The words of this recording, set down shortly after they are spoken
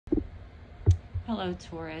Hello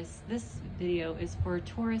Taurus. This video is for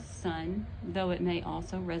Taurus Sun, though it may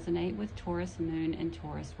also resonate with Taurus Moon and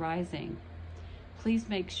Taurus Rising. Please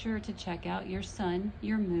make sure to check out your Sun,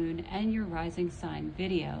 your Moon, and your Rising sign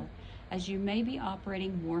video, as you may be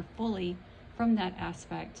operating more fully from that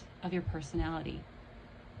aspect of your personality.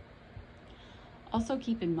 Also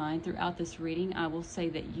keep in mind throughout this reading, I will say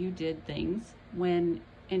that you did things when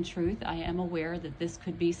in truth I am aware that this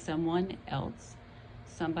could be someone else,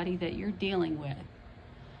 somebody that you're dealing with.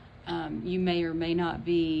 You may or may not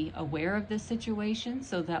be aware of this situation,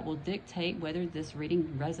 so that will dictate whether this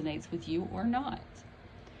reading resonates with you or not.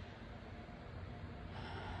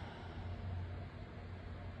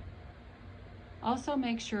 Also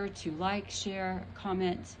make sure to like, share,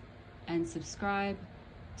 comment, and subscribe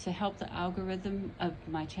to help the algorithm of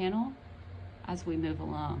my channel as we move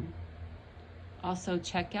along. Also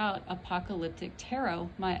check out Apocalyptic Tarot,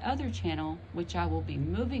 my other channel, which I will be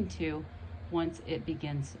moving to once it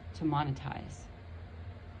begins to monetize.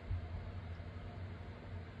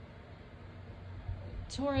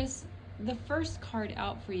 Taurus, the first card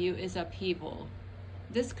out for you is upheaval.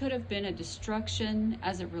 This could have been a destruction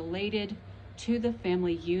as it related to the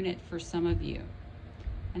family unit for some of you.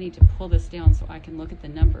 I need to pull this down so I can look at the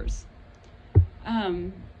numbers.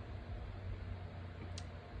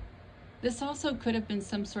 This also could have been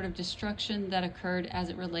some sort of destruction that occurred as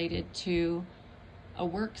it related to a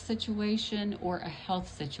work situation or a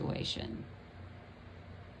health situation.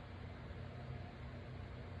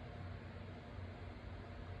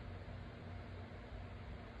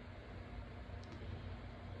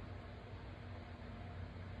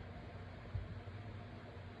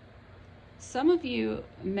 Some of you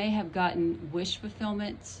may have gotten wish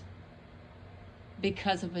fulfillment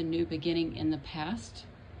because of a new beginning in the past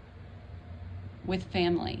with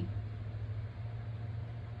family.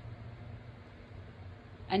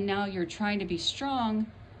 And now you're trying to be strong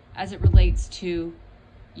as it relates to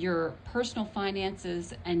your personal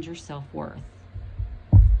finances and your self-worth.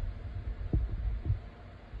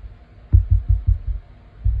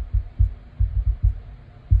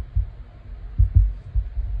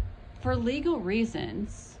 For legal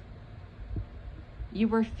reasons, you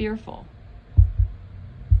were fearful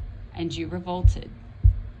and you revolted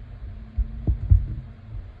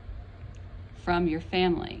from your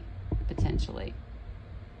family, potentially.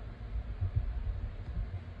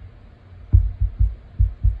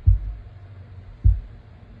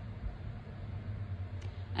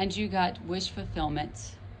 And you got wish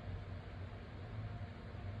fulfillment.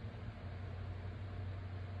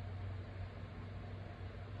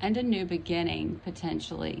 And a new beginning,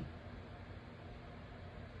 potentially.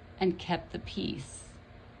 And kept the peace.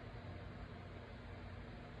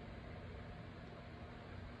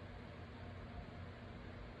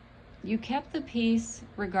 You kept the peace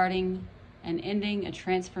regarding an ending, a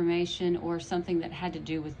transformation, or something that had to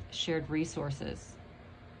do with shared resources.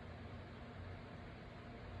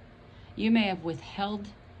 You may have withheld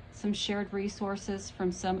some shared resources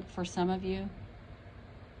for some of you.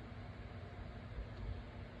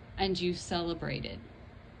 And you celebrated.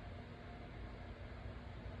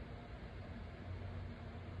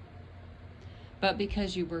 But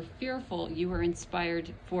because you were fearful, you were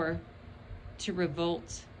inspired to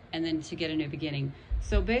revolt and then to get a new beginning.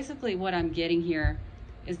 So basically what I'm getting here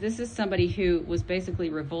is this is somebody who was basically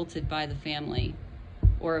revolted by the family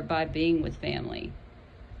or by being with family,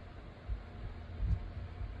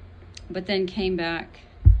 but then came back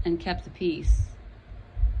and kept the peace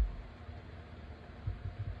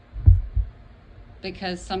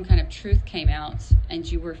because some kind of truth came out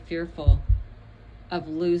and you were fearful of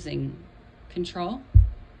losing control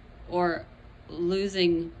or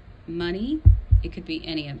losing money. It could be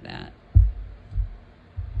any of that.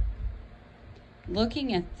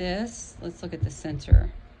 Looking at this, let's look at the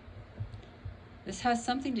center. This has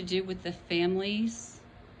something to do with the families.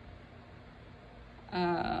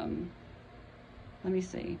 Let me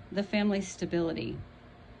see. The family stability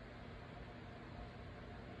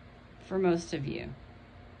for most of you.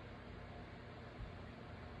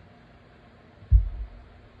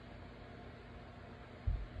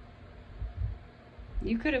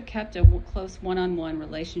 You could have kept a close one-on-one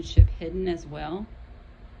relationship hidden as well.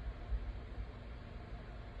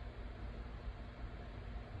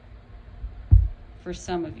 For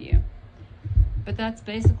some of you. But that's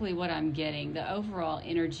basically what I'm getting. The overall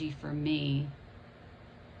energy for me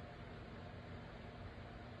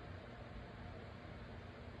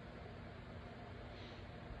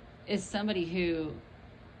is somebody who,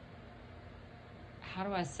 how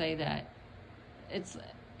do I say that?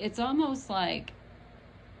 It's almost like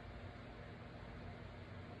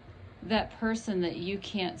that person that you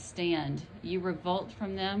can't stand. You revolt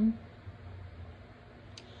from them.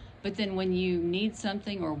 But then when you need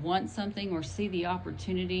something or want something or see the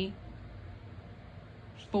opportunity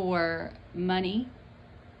for money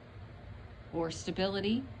or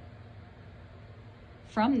stability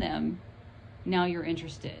from them, now you're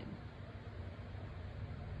interested.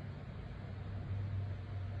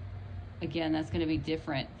 Again, that's going to be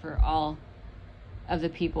different for all of the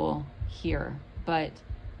people here, but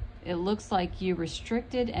it looks like you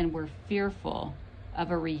restricted and were fearful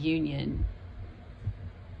of a reunion.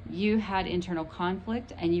 You had internal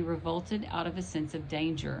conflict and you revolted out of a sense of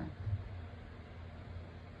danger.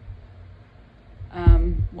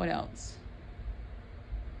 What else?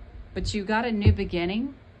 But you got a new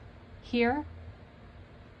beginning here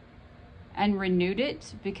and renewed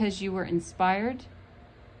it because you were inspired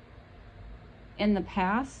in the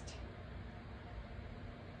past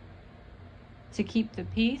to keep the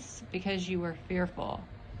peace because you were fearful.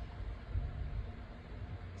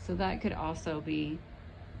 So that could also be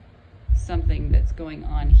something that's going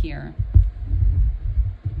on here.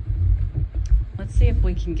 Let's see if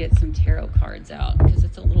we can get some tarot cards out, because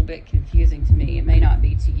it's a little bit confusing to me. It may not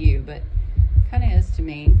be to you, but kind of is to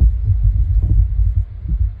me.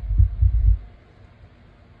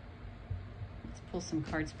 Let's pull some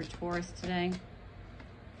cards for Taurus today.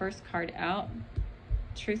 First card out,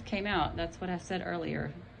 truth came out. That's what I said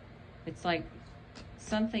earlier. It's like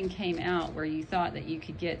something came out where you thought that you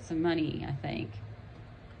could get some money, I think.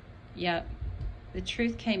 Yep, the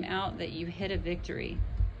truth came out that you hit a victory.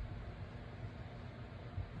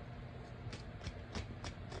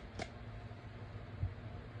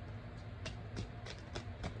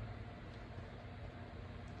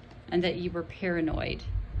 And that you were paranoid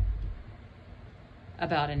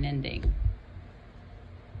about an ending.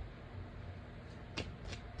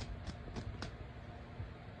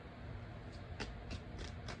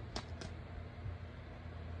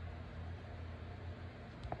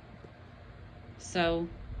 So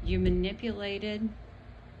you manipulated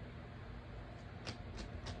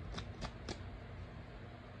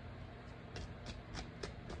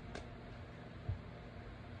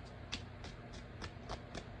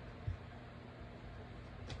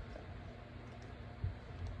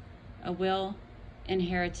a will,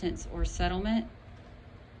 inheritance, or settlement.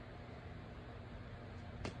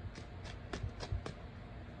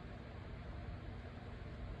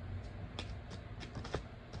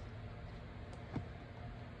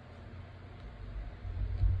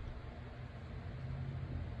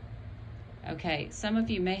 Okay, some of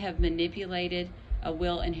you may have manipulated a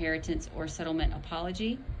will, inheritance, or settlement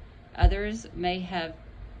apology. Others may have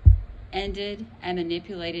ended and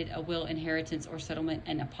manipulated a will, inheritance, or settlement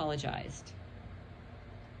and apologized.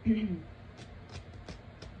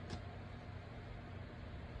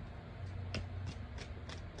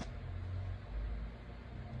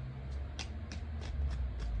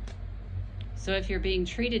 So if you're being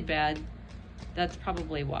treated bad, that's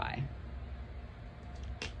probably why.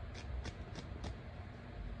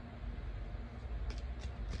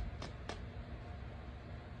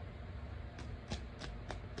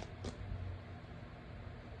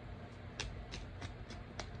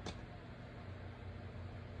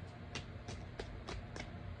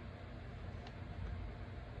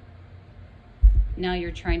 Now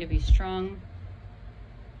you're trying to be strong.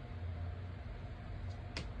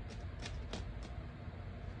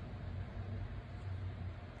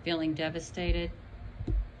 Feeling devastated.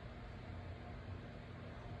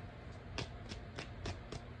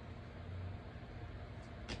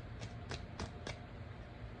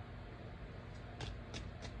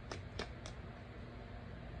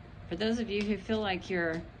 For those of you who feel like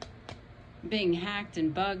you're being hacked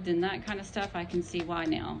and bugged and that kind of stuff, I can see why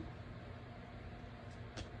now.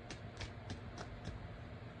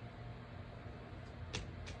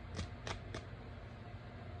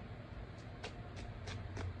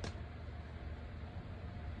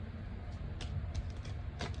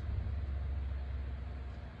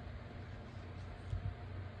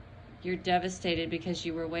 You're devastated because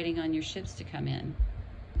you were waiting on your ships to come in.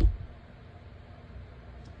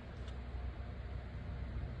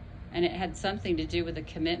 And it had something to do with a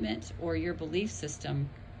commitment or your belief system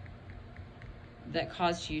that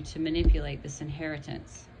caused you to manipulate this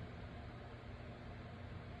inheritance.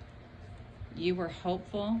 You were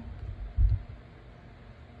hopeful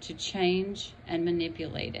to change and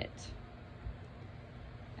manipulate it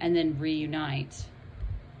and then reunite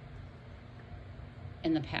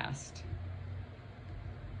in the past.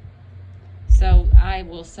 So I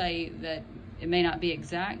will say that it may not be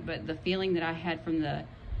exact, but the feeling that I had from the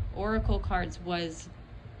Oracle cards was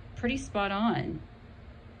pretty spot on.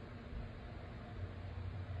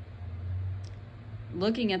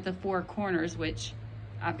 looking at the four corners, which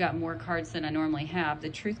I've got more cards than I normally have, the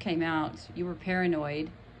truth came out. You were paranoid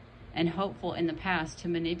and hopeful in the past to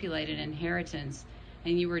manipulate an inheritance,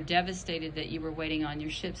 and you were devastated that you were waiting on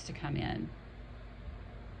your ships to come in.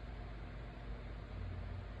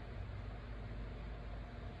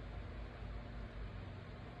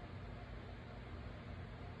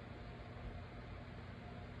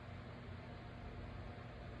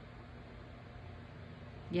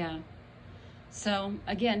 Yeah. So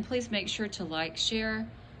again, please make sure to like, share,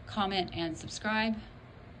 comment, and subscribe.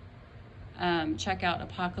 Check out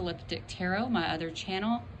Apocalyptic Tarot, my other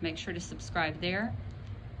channel. Make sure to subscribe there.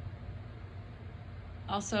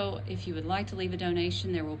 Also, if you would like to leave a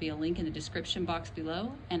donation, there will be a link in the description box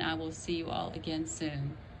below, and I will see you all again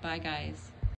soon. Bye, guys.